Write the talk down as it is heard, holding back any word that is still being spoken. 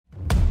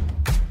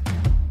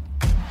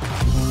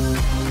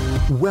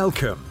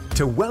Welcome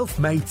to Wealth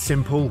Made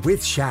Simple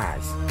with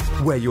Shaz,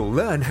 where you'll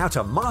learn how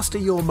to master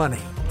your money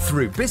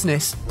through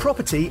business,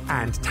 property,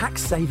 and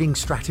tax-saving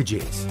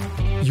strategies.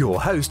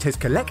 Your host has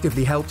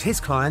collectively helped his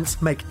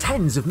clients make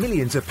tens of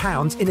millions of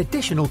pounds in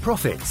additional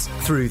profits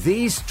through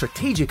these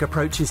strategic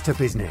approaches to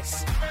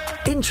business.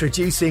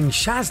 Introducing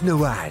Shaz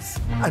Nawaz,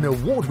 an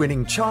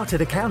award-winning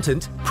chartered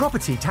accountant,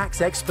 property tax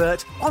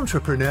expert,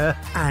 entrepreneur,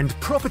 and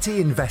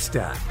property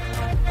investor.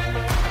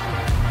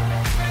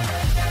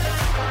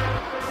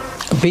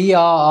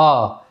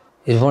 BRR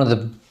is one of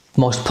the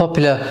most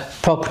popular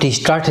property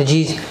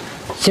strategies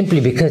simply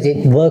because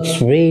it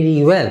works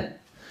really well.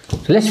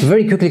 So let's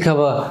very quickly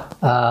cover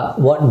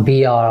what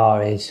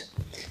BRR is.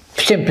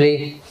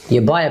 Simply,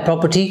 you buy a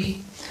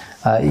property,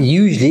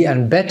 usually,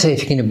 and better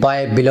if you can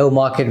buy it below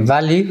market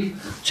value.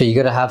 So you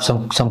got to have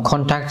some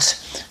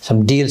contacts,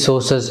 some deal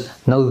sources,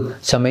 know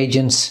some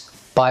agents,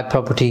 buy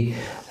property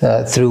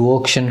through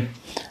auction,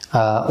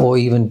 or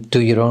even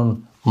do your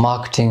own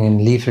marketing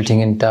and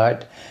leafleting in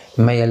direct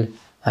mail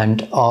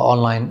and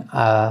online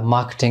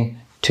marketing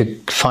to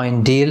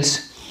find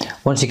deals.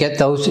 Once you get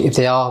those, if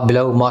they are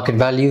below market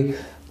value,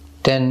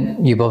 then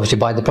you obviously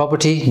buy the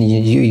property.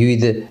 You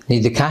either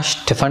need the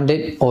cash to fund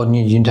it, or you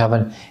need to have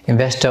an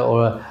investor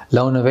or a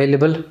loan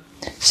available.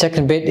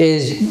 Second bit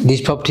is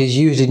these properties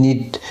usually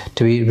need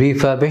to be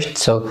refurbished.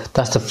 So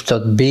that's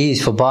so B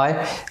is for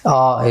buy,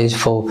 R is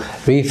for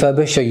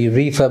refurbish. So you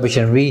refurbish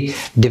and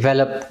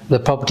redevelop the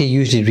property,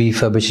 usually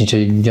refurbishing, so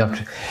you don't have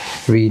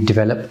to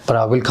redevelop. But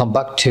I will come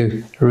back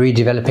to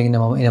redeveloping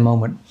in a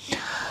moment.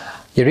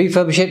 You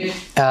refurbish it,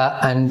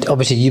 and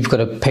obviously you've got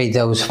to pay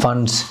those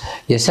funds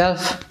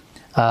yourself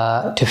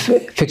to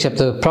fix up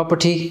the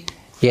property.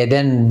 You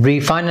then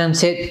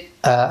refinance it,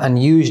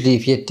 and usually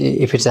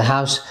if it's a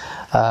house,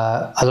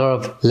 a lot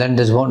of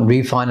lenders won't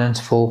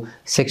refinance for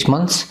 6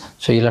 months,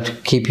 so you'll have to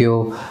keep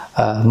your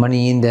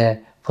money in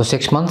there for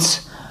 6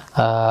 months.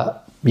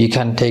 You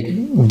can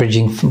take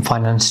bridging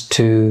finance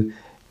to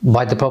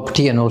buy the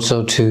property, and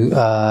also to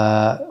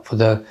for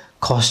the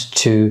cost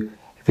to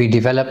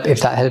redevelop, if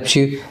that helps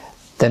you.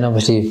 Then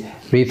obviously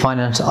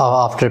refinance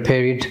after a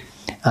period,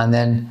 and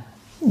then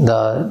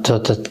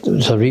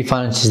so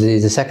refinance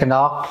is the second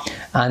R,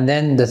 and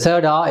then the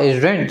third R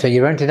is rent. So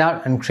you rent it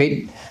out and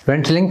create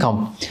rental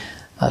income.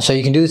 So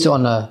you can do this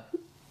on a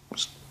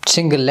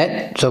single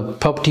let, so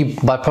property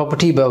by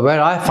property, but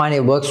where I find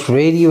it works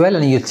really well,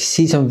 and you'll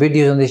see some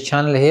videos on this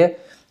channel here.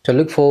 So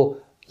look for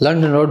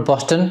London Road,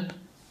 Boston.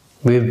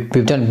 We've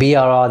done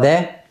BRR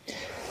there.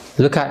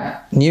 Look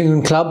at New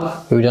England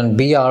Club. We've done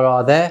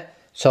BRR there.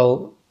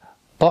 So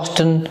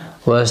Boston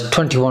was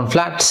 21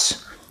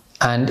 flats,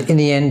 and in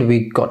the end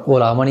we got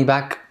all our money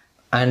back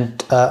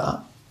and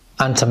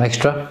some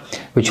extra,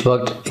 which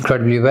worked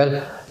incredibly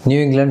well. New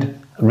England,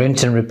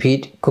 rinse and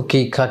repeat,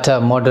 cookie cutter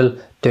model,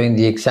 doing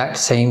the exact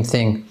same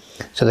thing.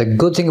 So the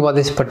good thing about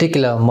this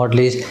particular model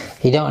is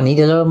you don't need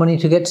a lot of money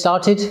to get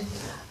started,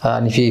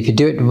 and if you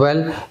do it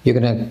well, you're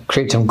going to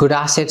create some good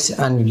assets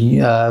and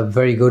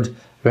very good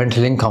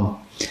rental income,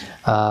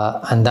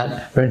 and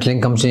that rental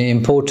income is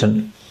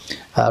important.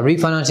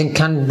 Refinancing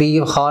can be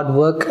hard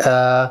work,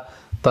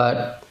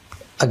 but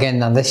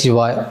again, and this is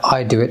why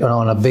I do it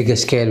on a bigger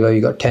scale, where you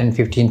got 10,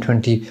 15,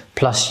 20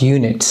 plus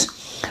units,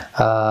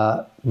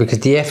 because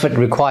the effort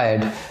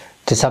required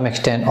to some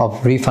extent of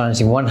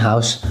refinancing one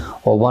house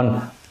or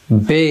one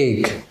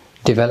big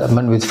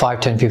development with 5,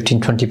 10,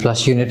 15, 20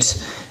 plus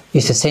units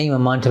is the same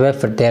amount of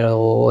effort there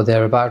or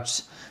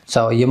thereabouts.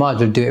 So you might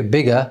as well do it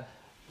bigger,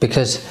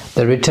 because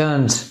the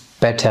return's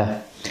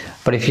better.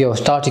 But if you're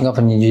starting off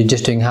and you're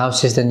just doing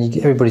houses, then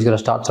everybody's got to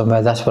start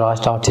somewhere. That's what I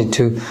started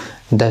too.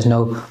 There's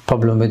no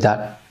problem with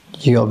that.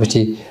 You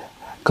obviously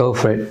go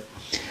for it.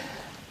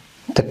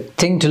 The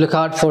thing to look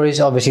out for is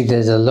obviously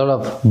there's a lot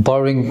of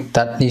borrowing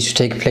that needs to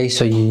take place.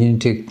 So you need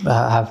to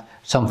have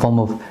some form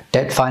of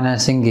debt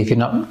financing. If you're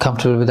not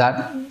comfortable with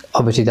that,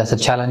 obviously that's a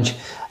challenge.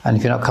 And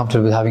if you're not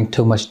comfortable with having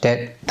too much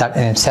debt, that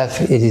in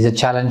itself, it is a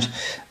challenge.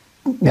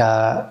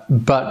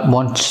 But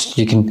once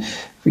you can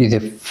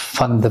either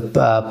fund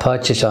the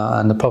purchase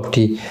and the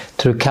property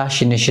through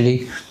cash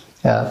initially,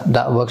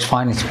 that works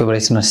fine. It's going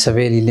to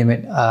severely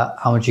limit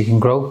how much you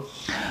can grow.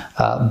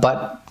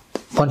 But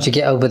once you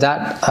get over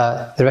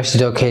that, the rest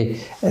is okay.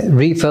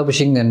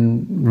 Refurbishing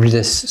and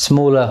this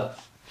smaller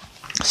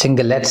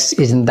single lets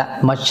isn't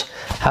that much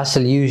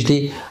hassle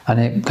usually, and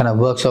it kind of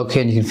works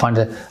okay, and you can find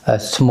a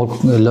small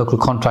local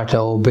contractor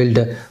or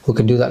builder who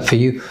can do that for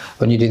you.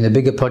 When you're doing the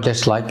bigger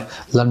projects like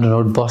London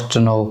Road,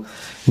 Boston, or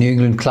New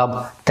England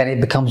Club, then it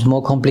becomes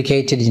more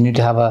complicated. You need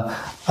to have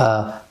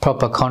a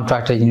proper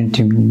contractor. You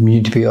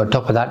need to be on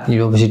top of that.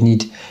 You obviously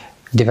need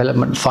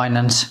development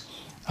finance,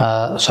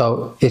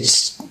 so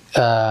it's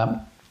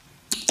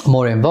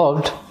more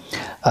involved,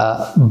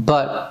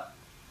 but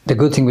the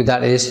good thing with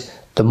that is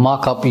the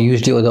markup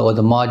usually, or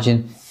the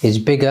margin is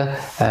bigger,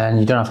 and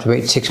you don't have to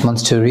wait 6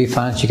 months to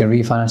refinance. You can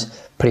refinance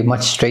pretty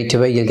much straight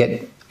away. You'll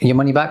get your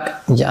money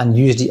back, and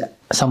usually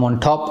some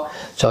on top.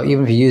 So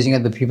even if you're using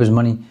other people's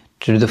money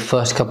to do the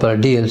first couple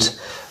of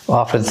deals,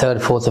 after the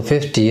third, fourth or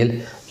fifth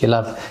deal, you'll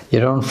have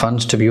your own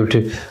funds to be able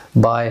to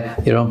buy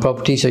your own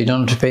property, so you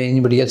don't have to pay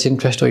anybody else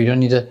interest, or you don't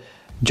need a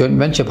joint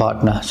venture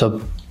partner.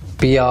 So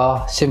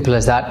BRR, simple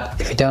as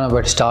that. If you don't know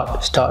where to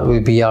start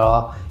with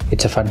BRR.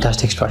 It's a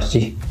fantastic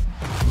strategy.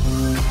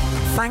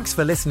 Thanks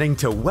for listening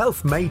to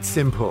Wealth Made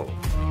Simple.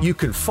 You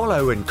can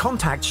follow and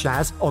contact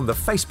Shaz on the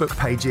Facebook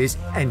pages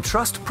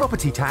Entrust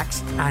Property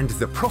Tax and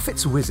The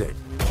Profits Wizard.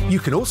 You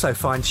can also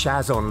find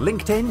Shaz on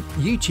LinkedIn,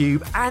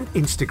 YouTube and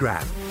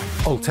Instagram.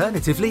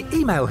 Alternatively,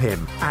 email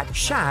him at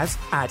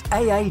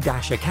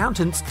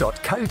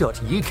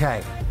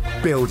shaz@aa-accountants.co.uk.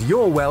 Build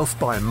your wealth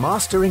by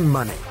mastering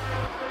money.